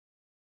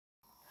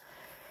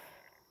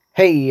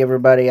Hey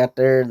everybody out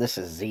there, this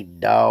is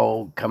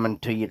Z-Dog coming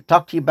to you to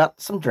talk to you about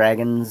some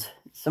dragons.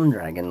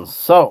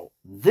 So,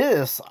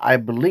 this, I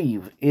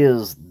believe,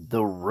 is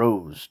the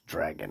Rose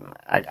Dragon.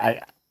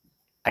 I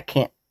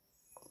can't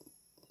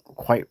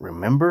quite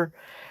remember,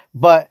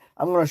 but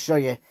I'm going to show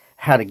you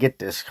how to get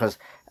this because,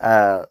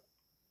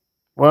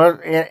 well,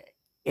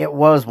 it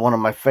was one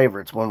of my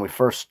favorites when we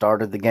first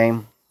started the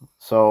game.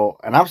 So,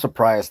 and I'm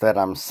surprised that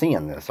I'm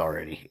seeing this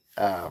already.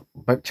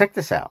 But check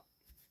this out.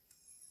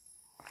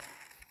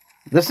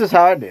 This is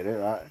how I did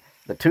it.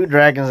 The two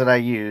dragons that I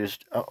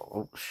used.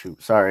 Oh,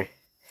 shoot, sorry.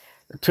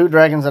 The two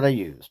dragons that I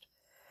used.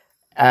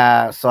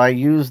 So I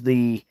used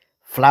the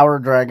flower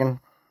dragon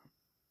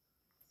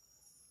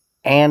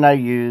and I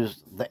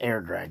used the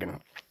air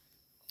dragon.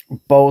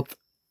 Both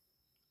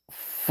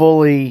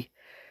fully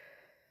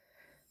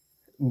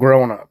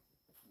grown up.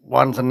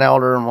 One's an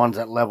elder and one's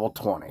at level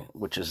 20,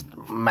 which is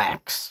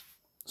max.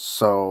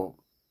 So,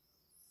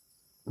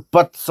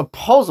 but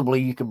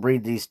supposedly you could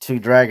breed these two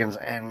dragons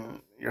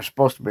and you're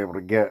supposed to be able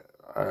to get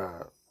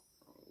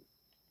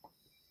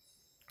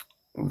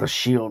the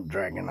shield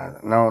dragon.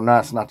 No,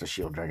 it's not the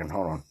shield dragon.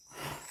 Hold on.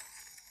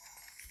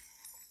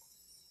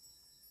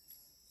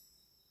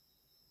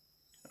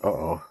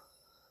 Uh-oh.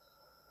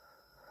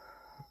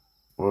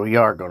 Well, we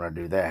are going to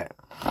do that.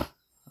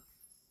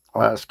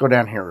 Let's go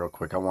down here real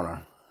quick. I want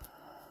to...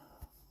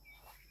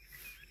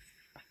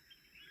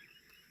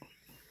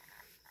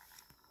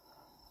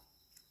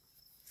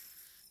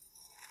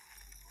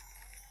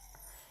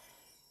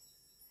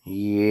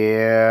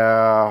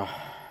 Yeah.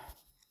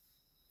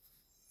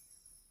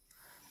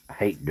 I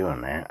hate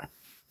doing that.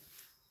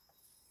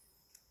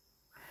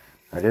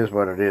 That is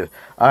what it is.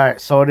 Alright,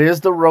 so it is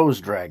the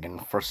Rose Dragon.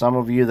 For some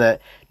of you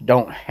that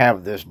don't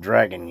have this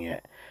dragon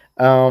yet.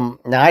 Now,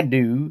 I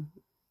do.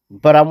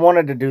 But I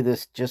wanted to do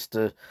this just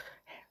to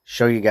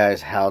show you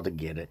guys how to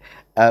get it.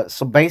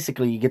 So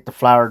basically, you get the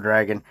Flower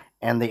Dragon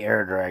and the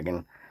Air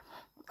Dragon.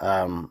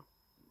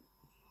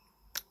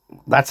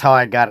 That's how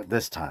I got it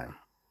this time.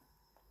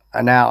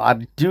 Now, I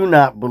do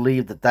not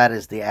believe that that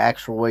is the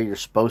actual way you're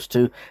supposed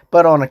to,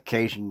 but on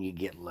occasion you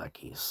get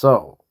lucky.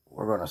 So,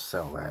 we're going to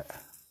sell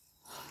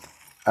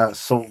that.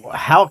 So,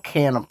 how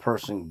can a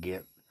person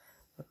get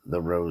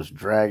the Rose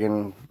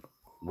Dragon?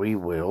 We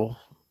will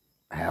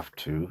have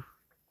to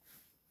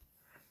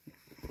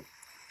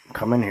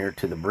come in here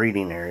to the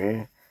breeding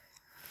area.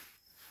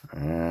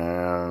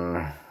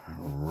 And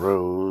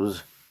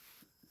Rose.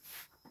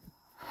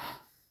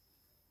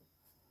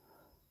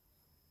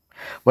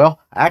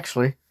 Well,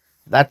 actually,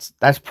 that's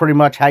pretty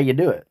much how you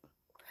do it.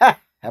 Ha!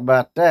 How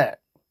about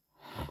that?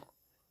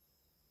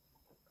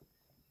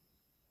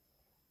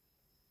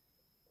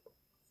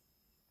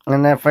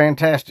 Isn't that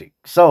fantastic?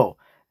 So,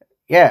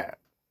 yeah,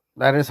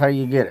 that is how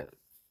you get it.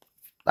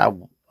 I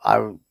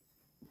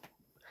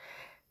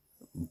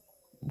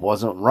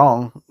wasn't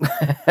wrong,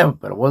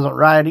 but it wasn't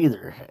right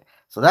either.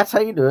 So that's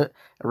how you do it.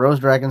 A rose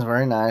dragon's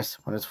very nice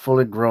when it's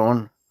fully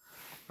grown.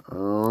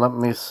 Let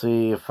me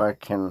see if I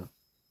can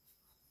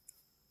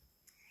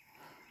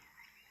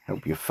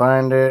help you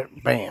find it.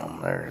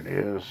 Bam, there it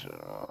is.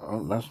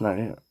 Oh, that's not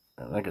it.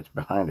 I think it's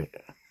behind it.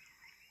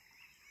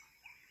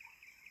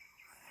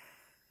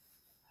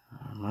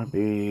 Might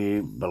be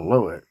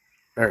below it.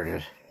 There it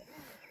is.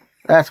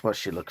 That's what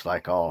she looks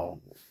like all.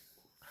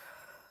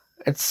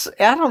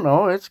 I don't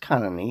know, it's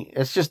kind of neat.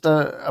 It's just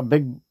a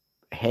big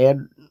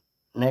head,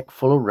 neck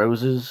full of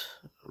roses,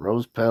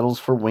 rose petals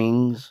for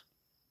wings.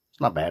 It's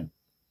not bad.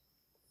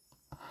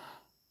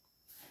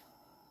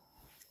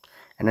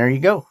 And there you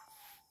go.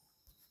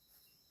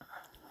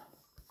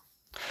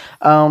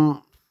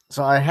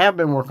 So I have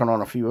been working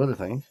on a few other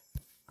things.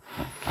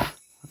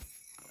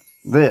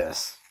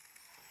 This.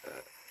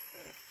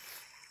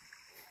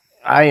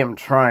 I am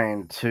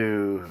trying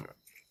to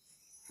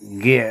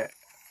get...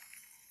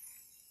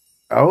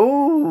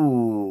 Oh,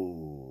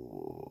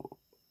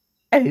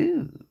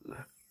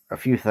 a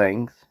few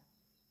things.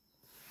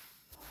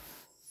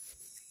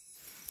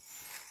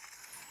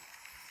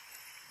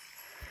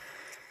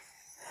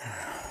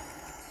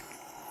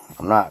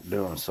 I'm not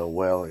doing so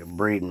well at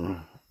breeding.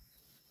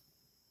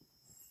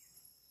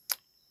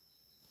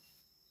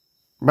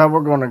 But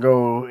we're going to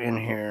go in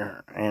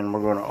here and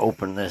we're going to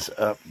open this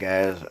up,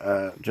 guys,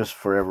 just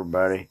for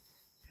everybody.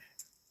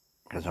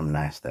 Because I'm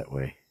nice that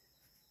way.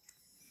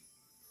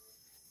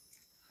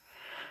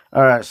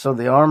 Alright, so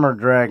the Armor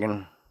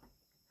Dragon,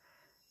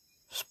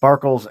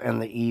 Sparkles,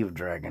 and the Eve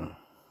Dragon.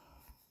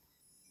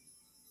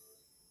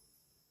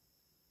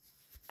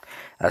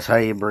 That's how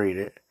you breed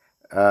it.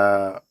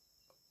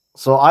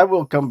 So I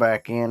will come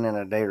back in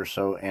a day or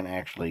so and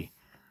actually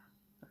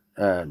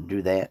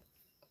do that.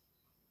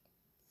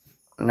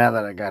 Now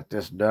that I got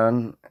this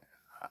done,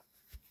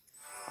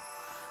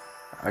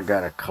 I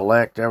got to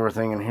collect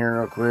everything in here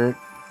real quick.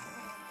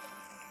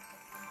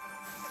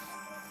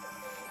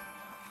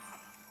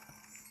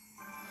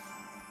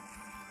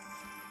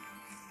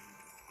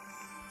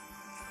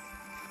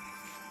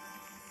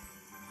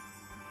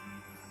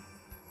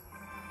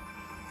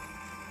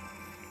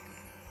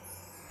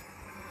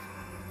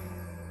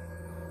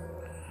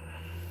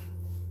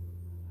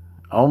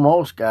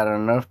 Almost got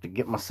enough to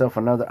get myself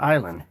another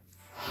island.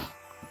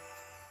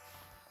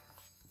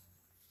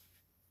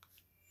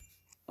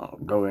 I'll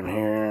go in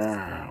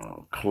here,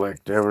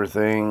 collect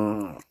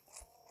everything.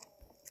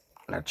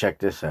 Now check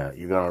this out.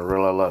 You're going to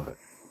really love it.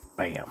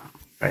 Bam.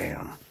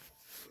 Bam.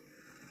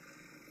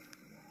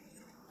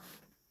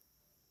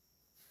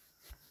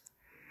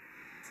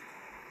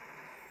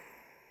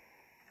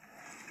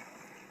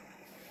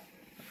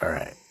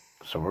 Alright.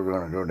 So we're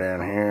going to go down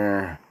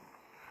here.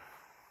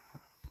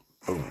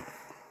 Boom.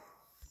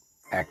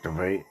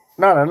 Activate.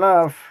 Not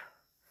enough.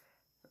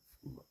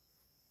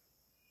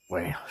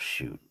 Well,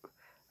 shoot.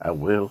 I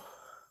will.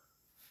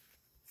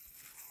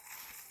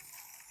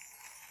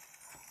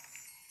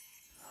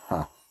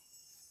 Huh.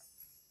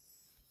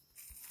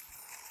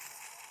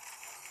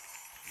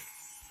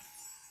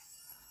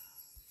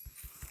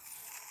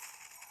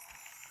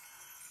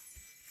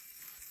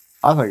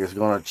 I think it's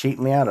going to cheat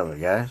me out of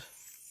it, guys.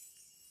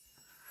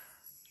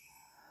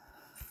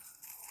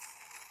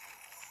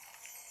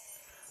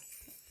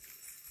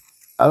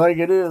 I think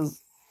it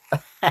is.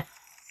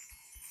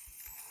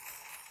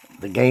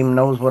 The game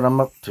knows what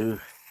I'm up to.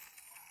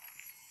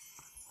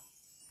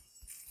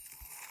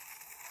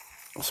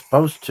 I'm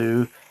supposed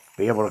to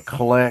be able to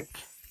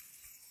collect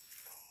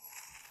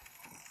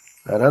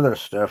that other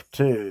stuff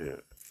too.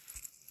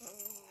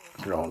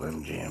 Look at all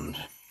them gems.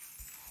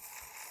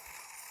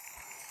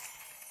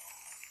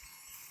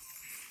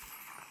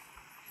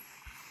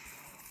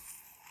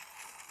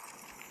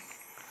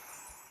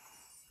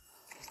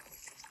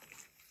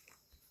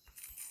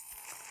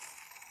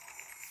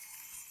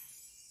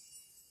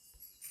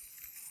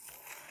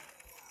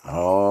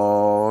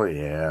 Oh,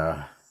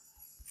 yeah.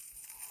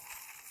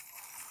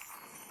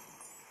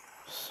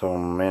 So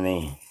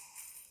many.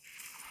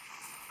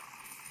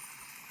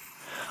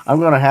 I'm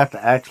going to have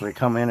to actually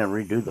come in and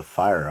redo the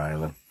fire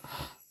island.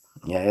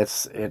 Yeah,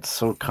 it's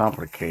so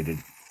complicated.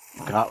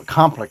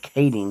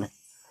 Complicating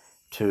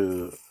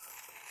to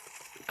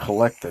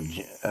collect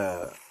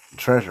the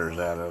treasures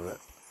out of it.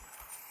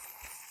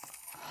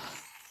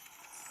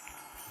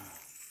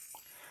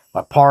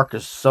 My park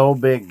is so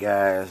big,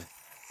 guys.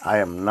 I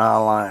am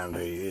not lying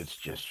to you. It's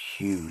just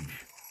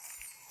huge.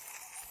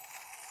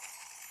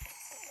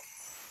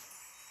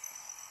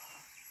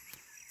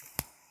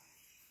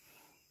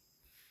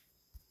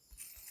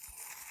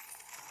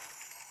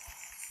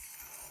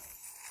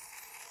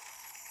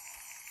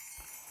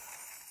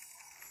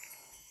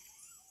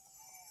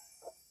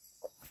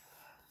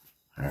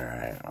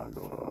 Alright, I'll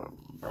go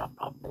blah,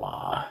 blah,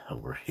 blah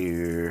over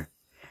here.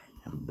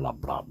 And blah,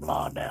 blah,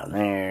 blah down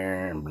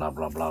there. And blah,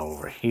 blah, blah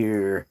over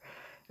here.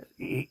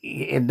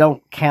 It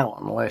don't count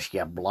unless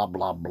you blah,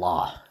 blah,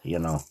 blah. You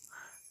know.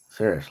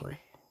 Seriously.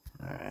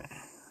 Alright.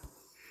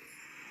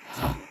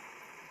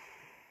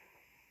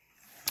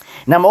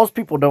 Now, most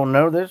people don't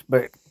know this,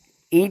 but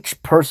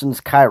each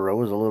person's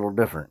Cairo is a little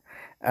different.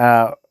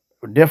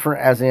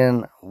 Different as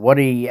in what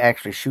he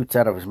actually shoots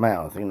out of his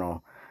mouth, you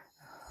know.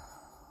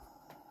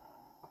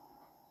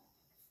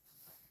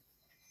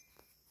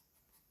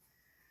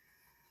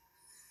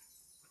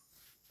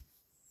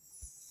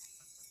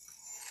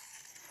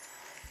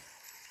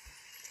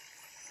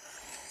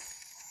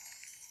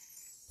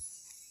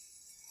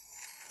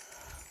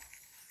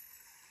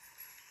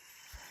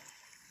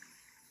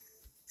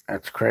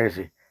 That's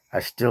crazy.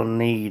 I still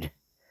need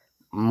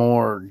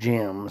more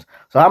gems.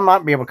 So I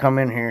might be able to come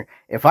in here.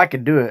 If I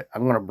could do it,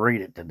 I'm going to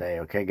breed it today,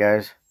 okay,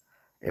 guys?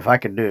 If I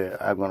could do it,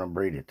 I'm going to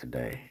breed it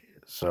today.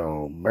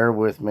 So bear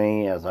with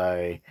me as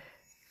I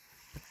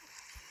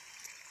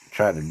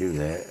try to do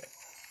that.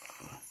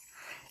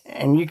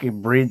 And you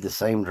can breed the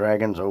same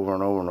dragons over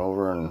and over and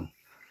over.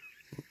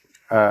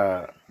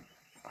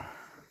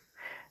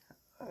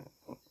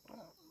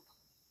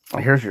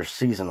 And here's your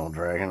seasonal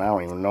dragon. I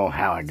don't even know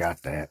how I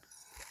got that.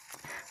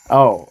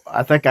 Oh,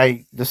 I think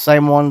the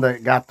same one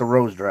that got the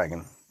rose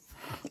dragon.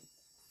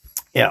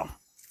 Yeah.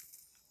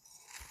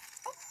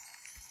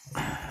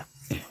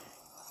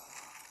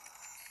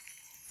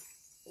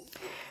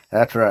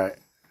 That's right.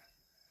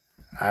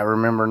 I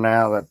remember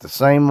now that the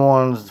same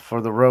ones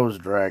for the rose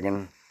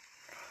dragon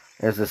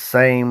is the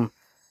same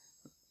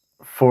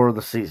for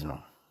the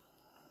seasonal.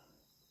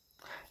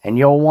 And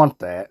you'll want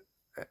that.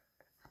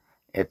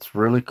 It's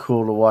really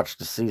cool to watch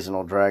the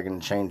seasonal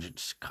dragon change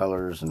its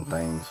colors and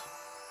things.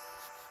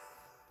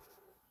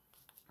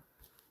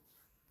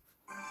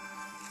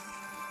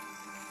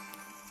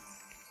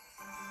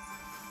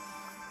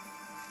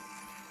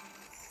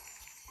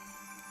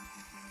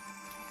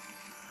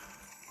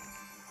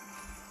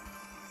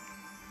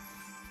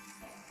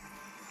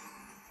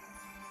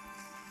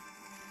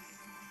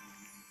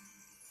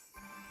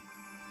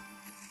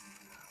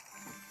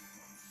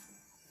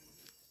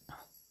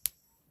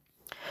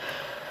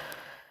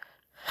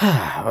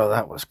 Well,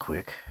 that was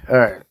quick.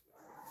 Alright.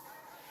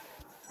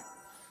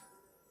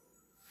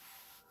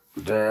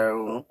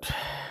 Don't.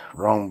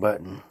 Wrong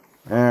button.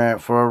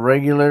 Alright, for a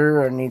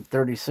regular, I need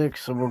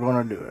 36, so we're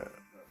going to do it.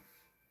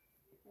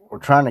 We're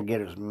trying to get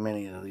as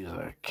many of these as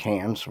I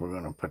can, so we're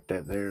going to put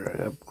that there.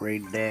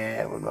 Upgrade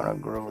that. We're going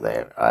to grow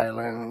that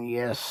island.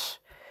 Yes.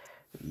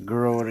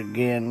 Grow it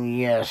again,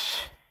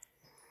 yes.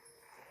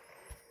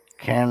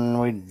 Can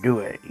we do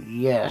it?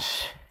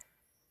 Yes.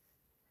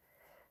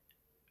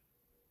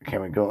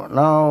 Can we go?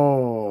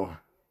 No.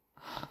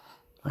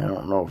 I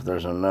don't know if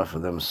there's enough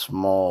of them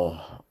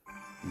small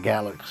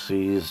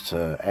galaxies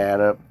to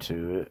add up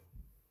to it.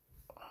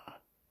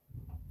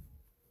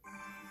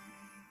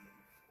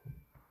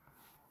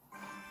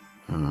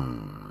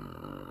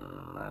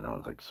 I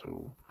don't think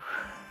so.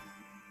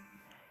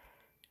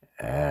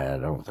 I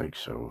don't think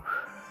so.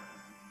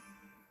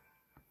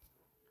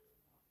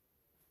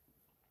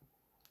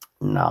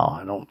 No,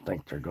 I don't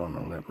think they're going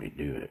to let me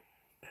do it.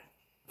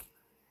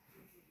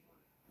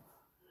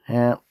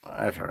 Yeah,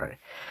 that's all right.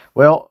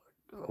 Well,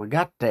 we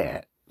got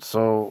that.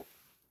 So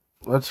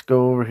let's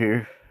go over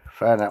here,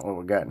 find out what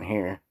we got in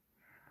here.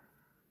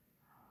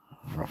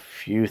 A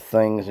few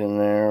things in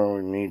there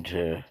we need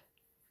to.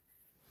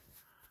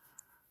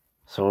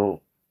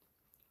 So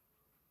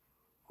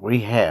we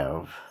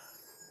have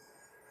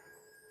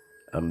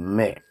a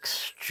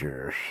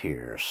mixture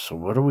here. So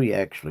what do we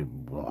actually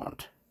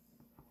want?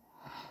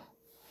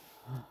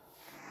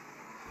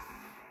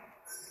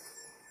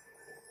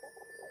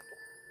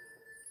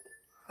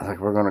 I think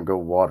we're going to go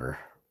water.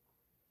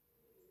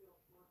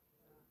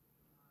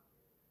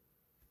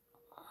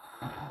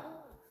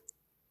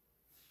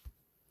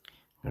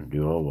 Gonna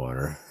do all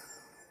water.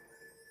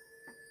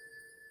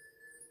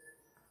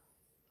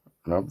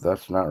 Nope,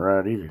 that's not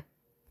right either.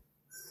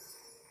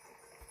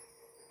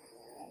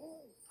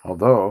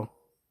 Although,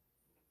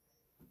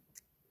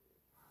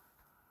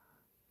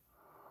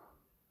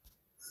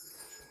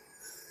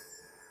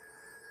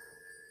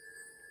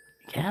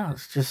 yeah,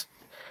 it's just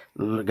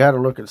got to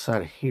look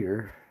inside of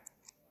here.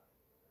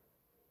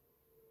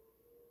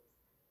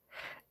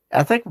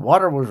 I think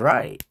water was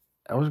right.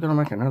 I was gonna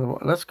make another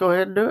one. Let's go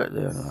ahead and do it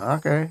then.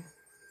 Okay.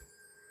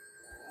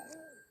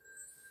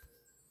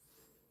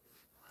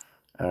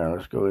 All right,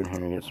 let's go in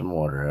here and get some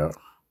water out.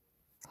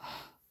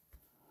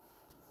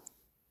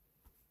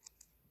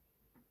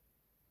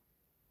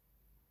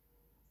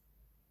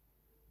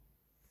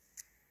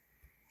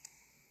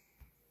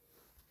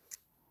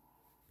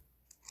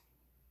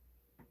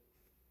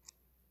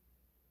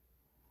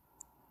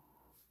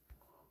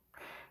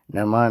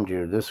 Now, mind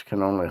you, this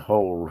can only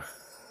hold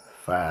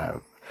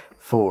 4,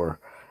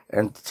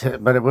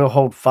 but it will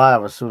hold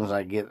 5 as soon as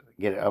I get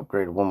it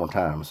upgraded one more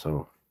time.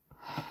 So,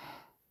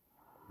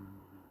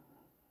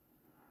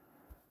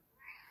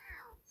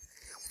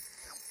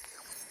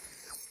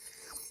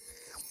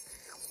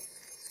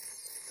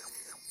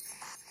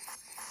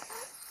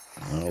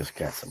 it's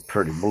got some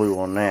pretty blue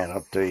on that.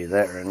 I'll tell you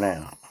that right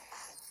now.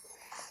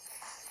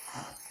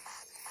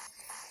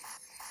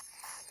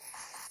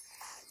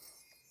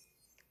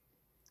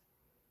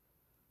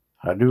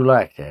 I do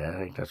like that. I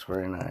think that's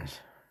very nice.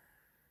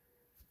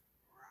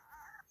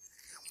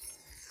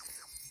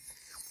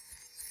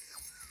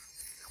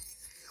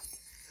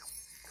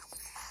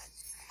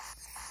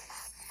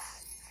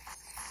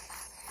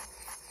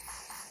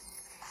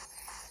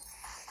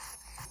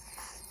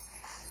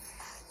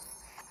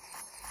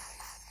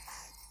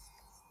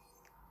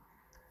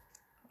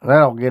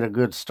 That'll get a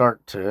good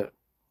start to it.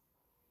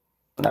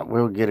 That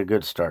will get a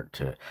good start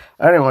to it.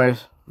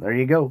 Anyways, there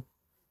you go.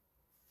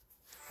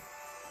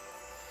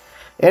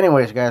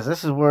 Anyways, guys,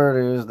 this is where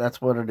it is. That's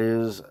what it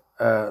is.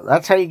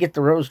 That's how you get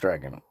the Rose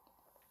Dragon.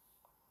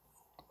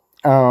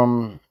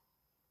 And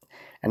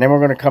then we're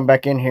going to come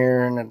back in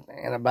here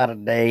in about a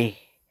day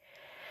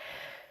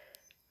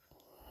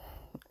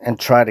and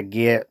try to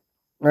get,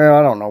 well,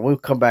 I don't know. We'll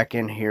come back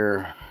in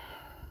here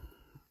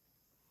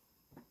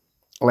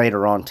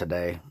later on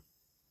today,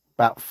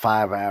 about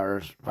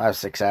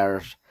 6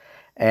 hours,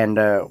 and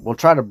we'll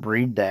try to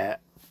breed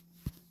that.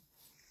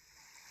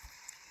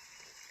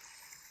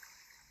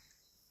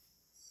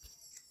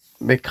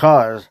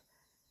 Because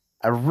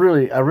I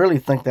really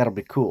think that'll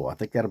be cool. I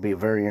think that'll be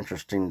very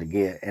interesting to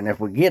get, and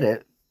if we get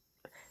it,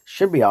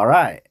 should be all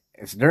right.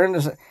 It's during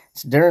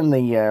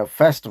the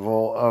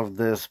festival of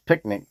this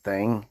picnic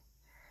thing,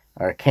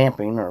 or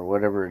camping, or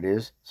whatever it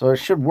is. So it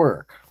should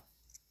work.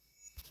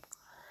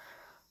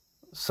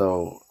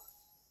 So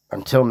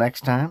until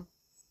next time,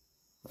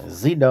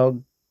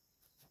 Z-Dog.